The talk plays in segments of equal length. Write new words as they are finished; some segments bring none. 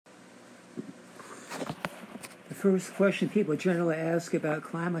first question people generally ask about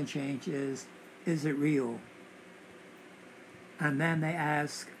climate change is it real? And then they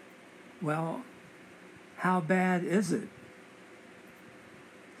ask, well, how bad is it?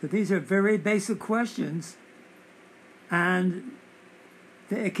 So these are very basic questions, and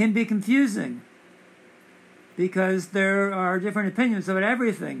it can be confusing because there are different opinions about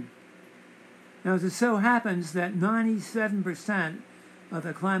everything. Now, as it so happens that 97% of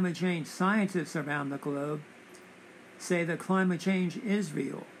the climate change scientists around the globe say that climate change is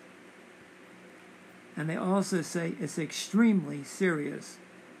real. And they also say it's extremely serious.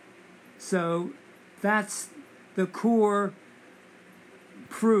 So that's the core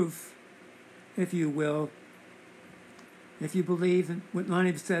proof, if you will, if you believe in what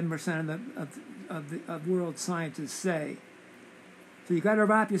 97% of world scientists say. So you got to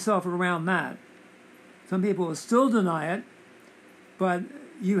wrap yourself around that. Some people will still deny it, but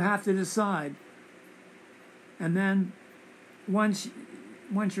you have to decide. And then once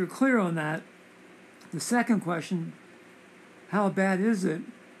you're clear on that, the second question, how bad is it,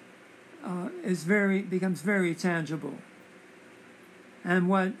 becomes very tangible. And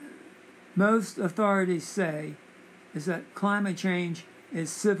what most authorities say is that climate change is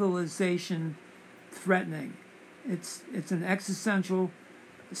civilization threatening. It's an existential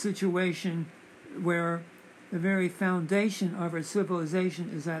situation where the very foundation of our civilization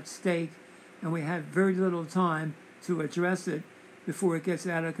is at stake, and we have very little time to address it before it gets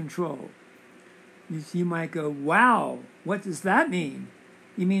out of control. You might go, wow, what does that mean?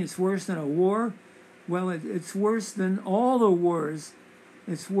 You mean it's worse than a war? Well, it's worse than all the wars.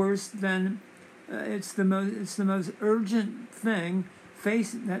 It's worse than it's the most urgent thing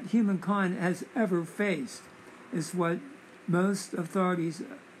that humankind has ever faced, is what most authorities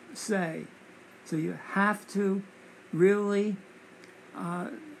say. So you have to really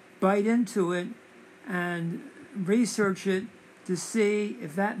bite into it and research it to see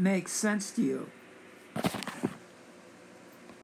if that makes sense to you.